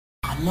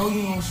know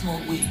you don't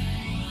smoke weed.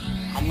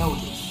 I know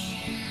this.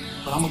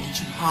 But I'm gonna get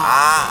you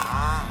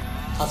high.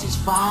 Cause it's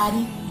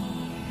Friday,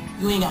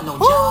 you ain't got no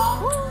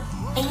job,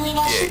 and you ain't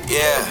got shit.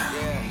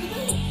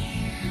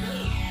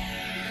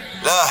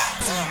 Look,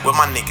 with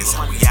my niggas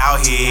and we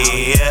out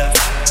here.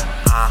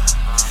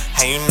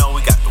 Hey, you know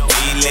we got the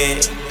weed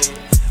lit.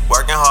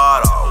 Working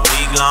hard all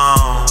week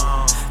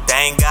long.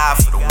 Thank God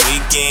for the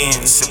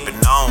weekend, sipping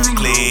on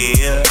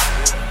clear.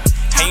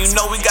 Hey, you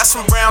know we got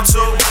some brown too.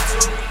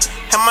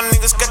 And my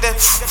niggas got that.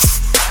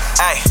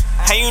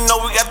 Hey, you know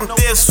we got them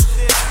this.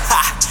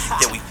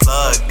 Yeah, we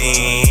plugged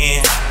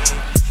in.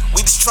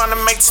 We just tryna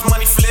make this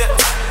money flip.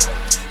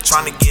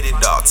 Tryna get it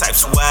all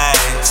types of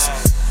ways.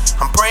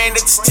 I'm praying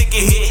that this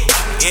ticket hit.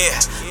 Yeah,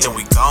 then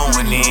we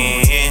going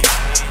in.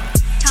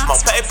 More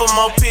paper,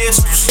 more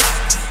pistols.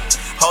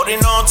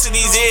 Holding on to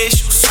these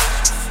issues.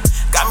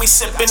 Got me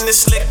sipping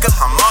this liquor.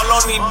 I'm all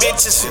on these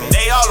bitches and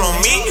they all on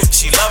me.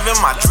 She loving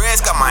my dress,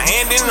 got my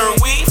hand in her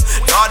weave.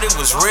 Thought it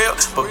was real,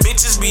 but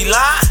bitches be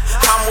lying.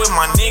 I'm with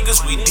my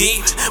niggas, we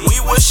deep. We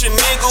wish a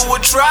nigga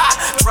would try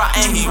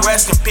and he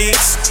rest in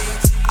peace.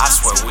 I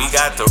swear we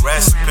got the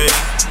recipe.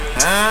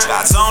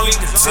 God's only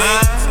the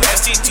team.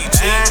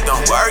 STTG,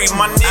 don't worry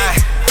my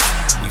nigga.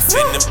 We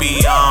finna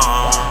be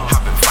on.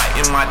 I've been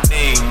fighting my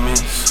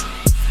demons,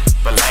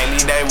 but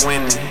lately they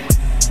winning.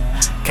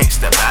 Can't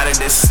step out of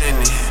this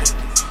city,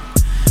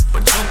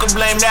 but you can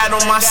blame that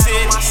on my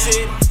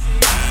city.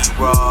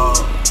 B-roll,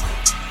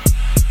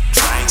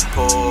 drink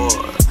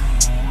poured,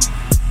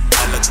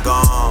 hella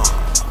gone,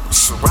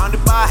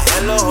 surrounded by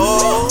hella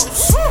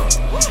hoes.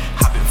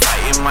 I've been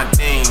fighting my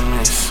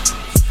demons,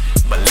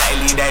 but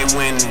lately they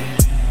winning.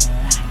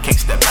 Can't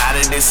step out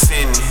of this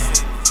city,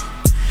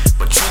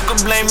 but you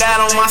can blame that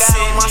on my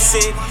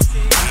city.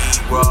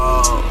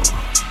 B-roll,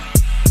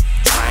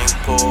 drink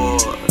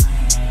poured,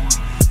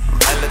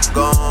 hella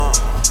gone,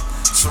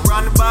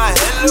 surrounded by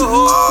hella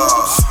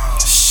hoes.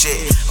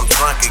 Shit, I'm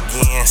drunk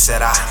again.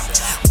 Said I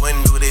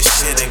wouldn't do this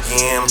shit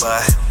again,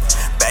 but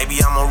baby,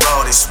 I'ma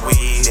roll this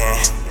weed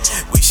and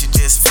we should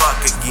just fuck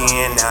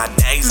again.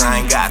 Nowadays I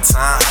ain't got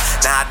time.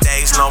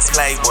 Nowadays no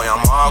playboy,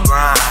 I'm all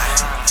grind.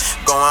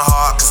 Going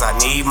hard cause I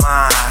need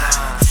mine.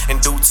 In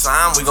due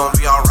time we gon'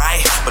 be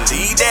alright.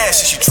 Believe that.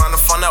 She tryna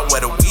find out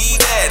where the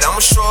weed at. I'ma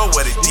show her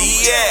where the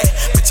D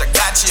at. Bitch, I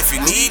got you if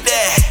you need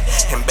that.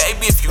 And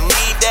baby, if you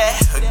need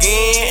that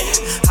again,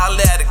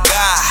 holla at a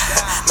guy.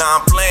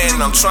 Nah, I'm playing,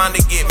 I'm trying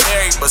to get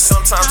married, but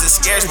sometimes it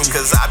scares me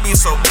cause I be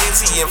so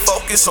busy and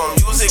focused on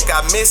music,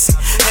 I miss it.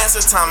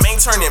 Answer time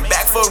ain't turning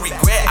back for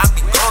regret. I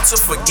be gone to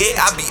forget,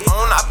 I be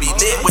on, I be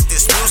lit. With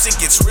this music,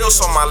 it's real,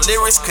 so my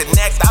lyrics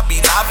connect. I be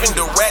live and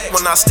direct.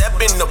 When I step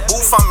in the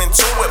booth, I'm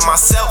into it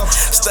myself.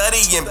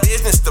 Studying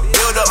business to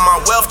build up my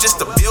wealth, just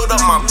to build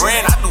up my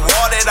brand. I do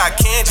all that I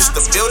can just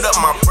to build up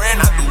my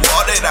brand. I do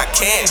all that I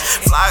can.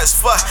 Fly as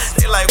fuck.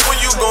 They like, when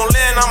you gon'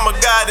 land? I'm a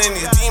god and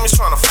these demons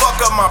tryna fuck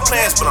up my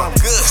plans, but I'm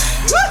good.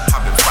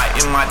 I've been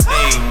fighting my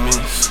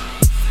demons,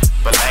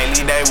 but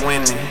lately they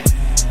winning.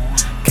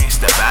 Can't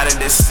step out of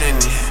this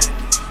city,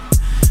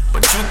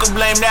 but you can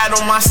blame that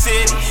on my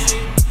city.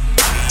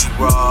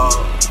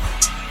 B-roll,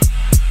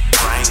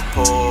 drink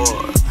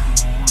poured,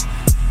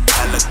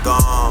 hella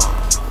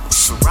gone,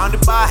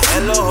 surrounded by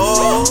hella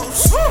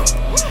hoes.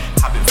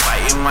 I've been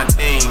fighting my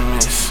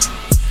demons,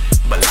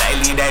 but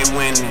lately they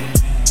winning.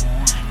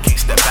 Can't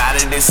step out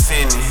of this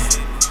city,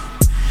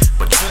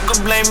 but you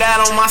can blame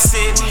that on my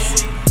city.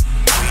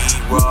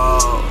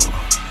 B-roll,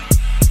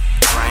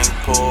 drink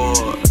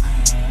poured,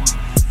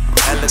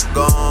 hella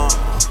gone,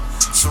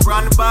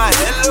 surrounded by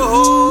hella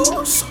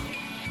hoes.